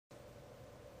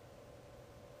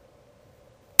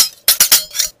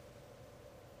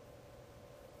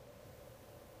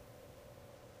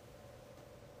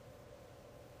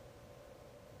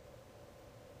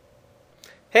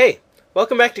Hey,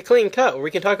 welcome back to Clean Cut, where we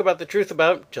can talk about the truth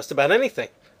about just about anything,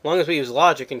 as long as we use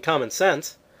logic and common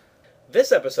sense.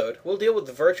 This episode, we'll deal with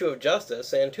the virtue of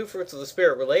justice and two fruits of the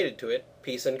Spirit related to it,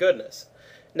 peace and goodness.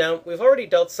 Now, we've already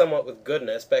dealt somewhat with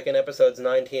goodness back in episodes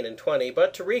 19 and 20,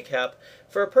 but to recap,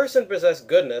 for a person to possess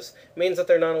goodness means that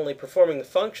they're not only performing the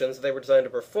functions they were designed to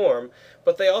perform,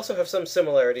 but they also have some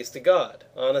similarities to God: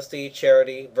 honesty,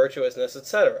 charity, virtuousness,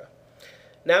 etc.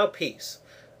 Now, peace.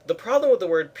 The problem with the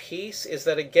word peace is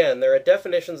that, again, there are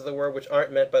definitions of the word which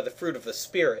aren't meant by the fruit of the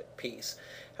Spirit, peace.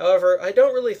 However, I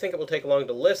don't really think it will take long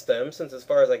to list them, since as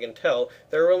far as I can tell,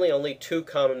 there are only two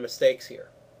common mistakes here.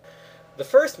 The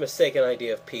first mistaken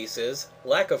idea of peace is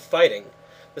lack of fighting.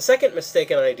 The second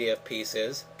mistaken idea of peace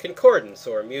is concordance,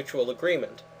 or mutual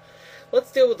agreement.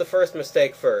 Let's deal with the first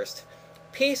mistake first.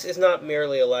 Peace is not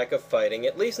merely a lack of fighting,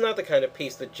 at least not the kind of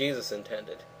peace that Jesus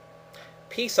intended.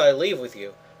 Peace I leave with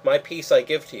you. My peace I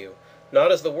give to you.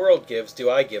 Not as the world gives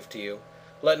do I give to you.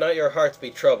 Let not your hearts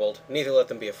be troubled, neither let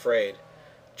them be afraid.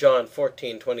 John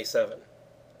 14:27.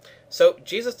 So,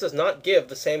 Jesus does not give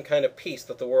the same kind of peace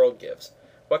that the world gives.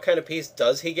 What kind of peace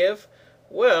does he give?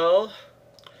 Well,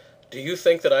 do you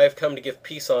think that I have come to give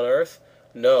peace on earth?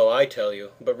 No, I tell you,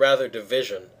 but rather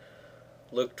division.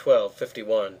 Luke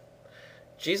 12:51.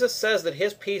 Jesus says that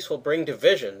his peace will bring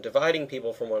division, dividing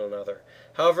people from one another.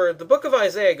 However, the book of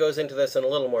Isaiah goes into this in a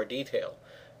little more detail.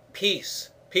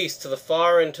 Peace, peace to the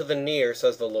far and to the near,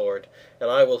 says the Lord, and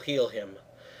I will heal him.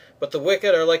 But the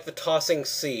wicked are like the tossing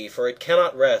sea, for it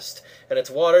cannot rest, and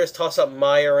its waters toss up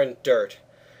mire and dirt.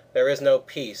 There is no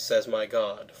peace, says my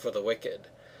God, for the wicked.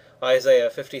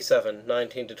 Isaiah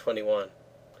 57:19-21.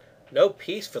 No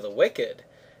peace for the wicked.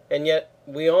 And yet,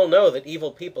 we all know that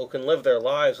evil people can live their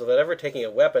lives without ever taking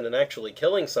a weapon and actually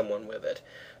killing someone with it.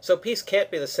 So peace can't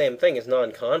be the same thing as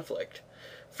non-conflict.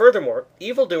 Furthermore,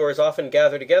 evildoers often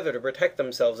gather together to protect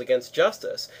themselves against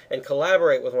justice, and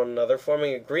collaborate with one another,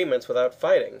 forming agreements without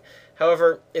fighting.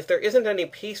 However, if there isn't any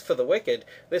peace for the wicked,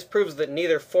 this proves that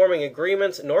neither forming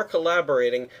agreements, nor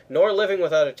collaborating, nor living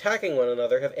without attacking one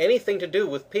another have anything to do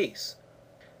with peace.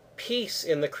 Peace,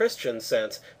 in the Christian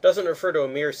sense, doesn't refer to a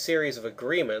mere series of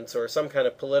agreements, or some kind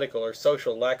of political or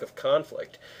social lack of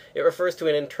conflict. It refers to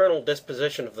an internal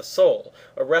disposition of the soul,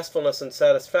 a restfulness and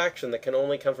satisfaction that can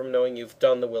only come from knowing you've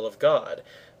done the will of God.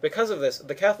 Because of this,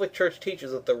 the Catholic Church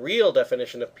teaches that the real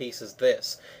definition of peace is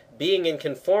this: being in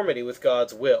conformity with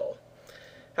God's will.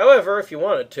 However, if you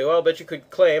wanted to, I'll bet you could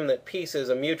claim that peace is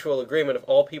a mutual agreement of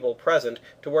all people present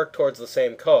to work towards the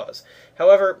same cause.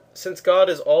 However, since God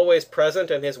is always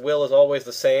present and his will is always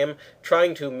the same,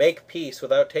 trying to make peace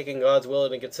without taking God's will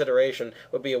into consideration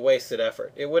would be a wasted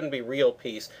effort. It wouldn't be real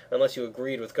peace unless you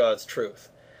agreed with God's truth.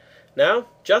 Now,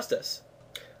 justice.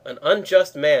 An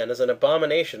unjust man is an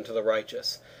abomination to the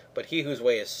righteous, but he whose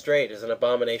way is straight is an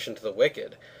abomination to the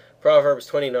wicked. Proverbs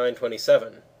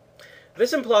 29:27.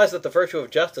 This implies that the virtue of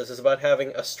justice is about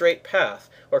having a straight path,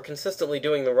 or consistently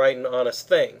doing the right and honest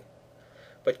thing.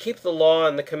 But keep the law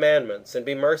and the commandments, and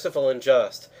be merciful and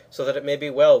just, so that it may be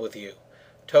well with you.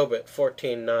 Tobit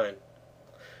 14:9.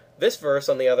 This verse,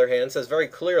 on the other hand, says very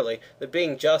clearly that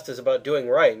being just is about doing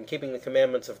right and keeping the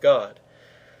commandments of God.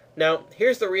 Now,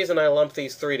 here's the reason I lump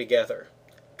these three together.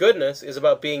 Goodness is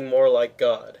about being more like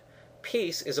God.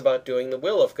 Peace is about doing the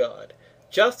will of God.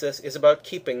 Justice is about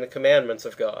keeping the commandments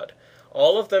of God.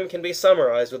 All of them can be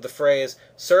summarized with the phrase,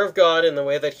 serve God in the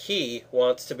way that He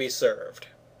wants to be served.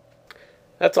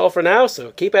 That's all for now,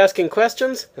 so keep asking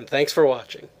questions, and thanks for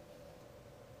watching.